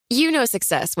You know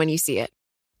success when you see it.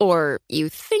 Or you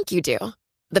think you do.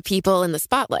 The people in the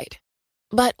spotlight.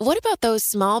 But what about those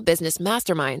small business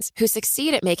masterminds who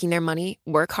succeed at making their money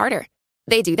work harder?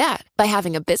 They do that by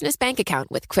having a business bank account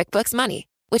with QuickBooks Money,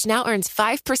 which now earns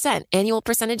 5% annual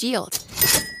percentage yield.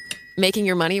 Making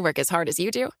your money work as hard as you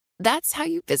do? That's how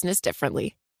you business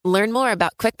differently. Learn more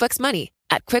about QuickBooks Money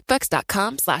at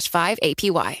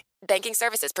quickbooks.com/5APY. Banking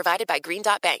services provided by Green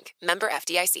Dot Bank. Member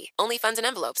FDIC. Only funds and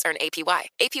envelopes earn APY.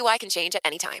 APY can change at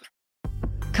any time.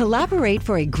 Collaborate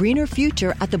for a greener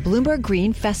future at the Bloomberg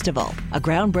Green Festival, a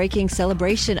groundbreaking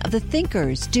celebration of the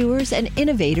thinkers, doers, and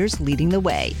innovators leading the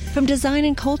way. From design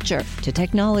and culture to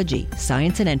technology,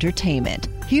 science, and entertainment.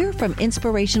 Hear from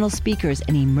inspirational speakers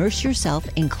and immerse yourself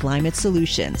in climate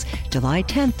solutions. July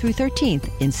 10th through 13th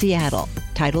in Seattle.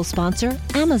 Title sponsor,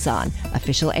 Amazon.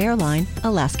 Official airline,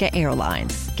 Alaska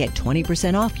Airlines. Get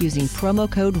 20% off using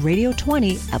promo code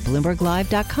Radio20 at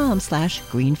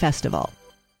BloombergLive.com/Green Festival.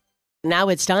 Now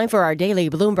it's time for our daily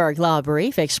Bloomberg Law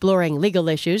Brief, exploring legal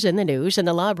issues in the news. And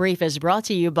the Law Brief is brought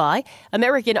to you by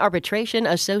American Arbitration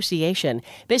Association.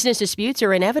 Business disputes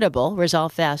are inevitable.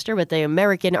 Resolve faster with the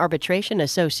American Arbitration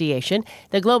Association,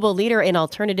 the global leader in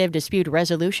alternative dispute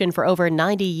resolution for over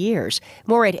 90 years.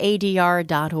 More at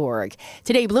adr.org.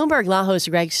 Today, Bloomberg Law host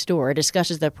Greg Stohr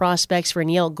discusses the prospects for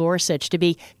Neil Gorsuch to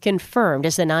be confirmed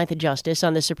as the 9th Justice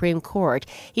on the Supreme Court.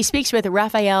 He speaks with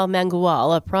Rafael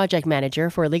Mangual, a project manager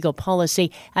for legal policy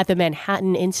at the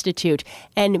Manhattan Institute,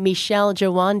 and Michelle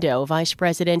Jawando, Vice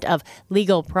President of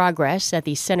Legal Progress at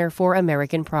the Center for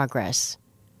American Progress.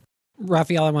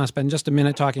 Rafael, I want to spend just a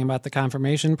minute talking about the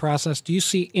confirmation process. Do you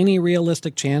see any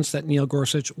realistic chance that Neil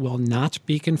Gorsuch will not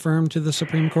be confirmed to the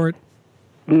Supreme Court?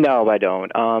 No, I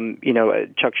don't.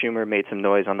 Chuck Schumer made some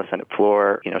noise on the Senate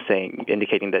floor,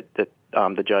 indicating that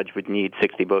the judge would need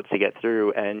 60 votes to get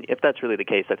through. And if that's really the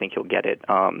case, I think he'll get it.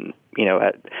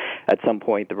 At some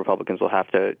point, the Republicans will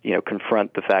have to,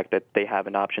 confront the fact that they have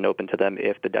an option open to them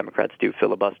if the Democrats do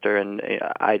filibuster. And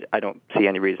I don't see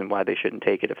any reason why they shouldn't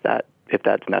take it if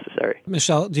that's necessary.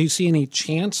 Michelle, do you see any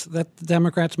chance that the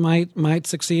Democrats might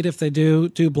succeed if they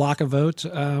do block a vote?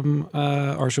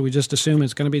 Or should we just assume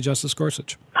it's going to be Justice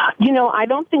Gorsuch? I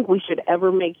don't think we should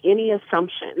ever make any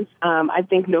assumptions. I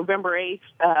think November 8th,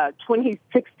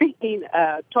 2016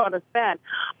 taught us that.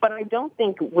 But I don't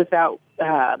think without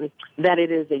that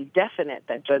it is a definite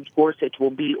that Judge Gorsuch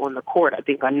will be on the court. I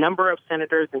think a number of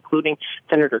senators, including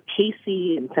Senator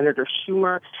Casey and Senator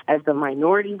Schumer, as the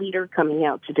minority leader coming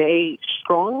out today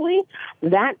strongly,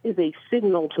 that is a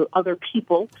signal to other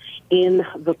people in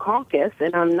the caucus.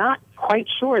 And I'm not quite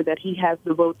sure that he has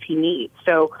the votes he needs.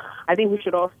 So I think we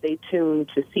should all stay tuned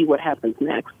to see what happens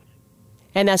next.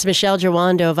 And that's Michelle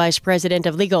Jawando, Vice President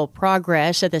of Legal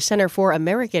Progress at the Center for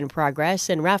American Progress,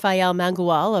 and Rafael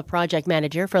Mangual, a project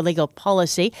manager for legal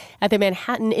policy at the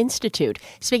Manhattan Institute,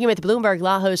 speaking with Bloomberg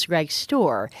Law host Greg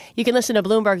Stohr. You can listen to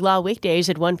Bloomberg Law weekdays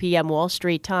at 1 p.m. Wall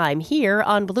Street time here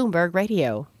on Bloomberg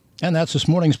Radio. And that's this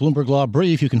morning's Bloomberg Law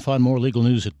Brief. You can find more legal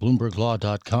news at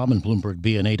BloombergLaw.com and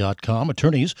BloombergBNA.com.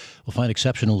 Attorneys will find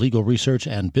exceptional legal research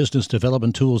and business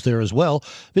development tools there as well.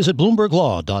 Visit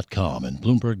BloombergLaw.com and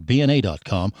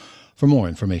BloombergBNA.com for more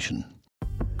information.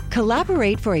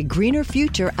 Collaborate for a greener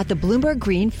future at the Bloomberg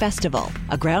Green Festival,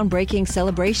 a groundbreaking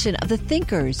celebration of the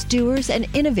thinkers, doers, and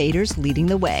innovators leading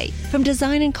the way. From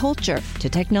design and culture to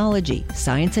technology,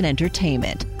 science, and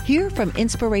entertainment. Hear from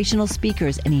inspirational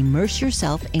speakers and immerse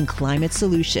yourself in climate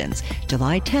solutions.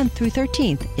 July 10th through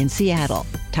 13th in Seattle.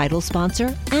 Title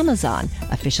sponsor, Amazon.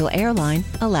 Official airline,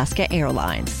 Alaska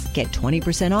Airlines. Get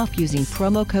 20% off using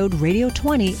promo code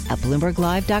Radio20 at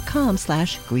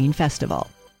BloombergLive.com/Green Festival.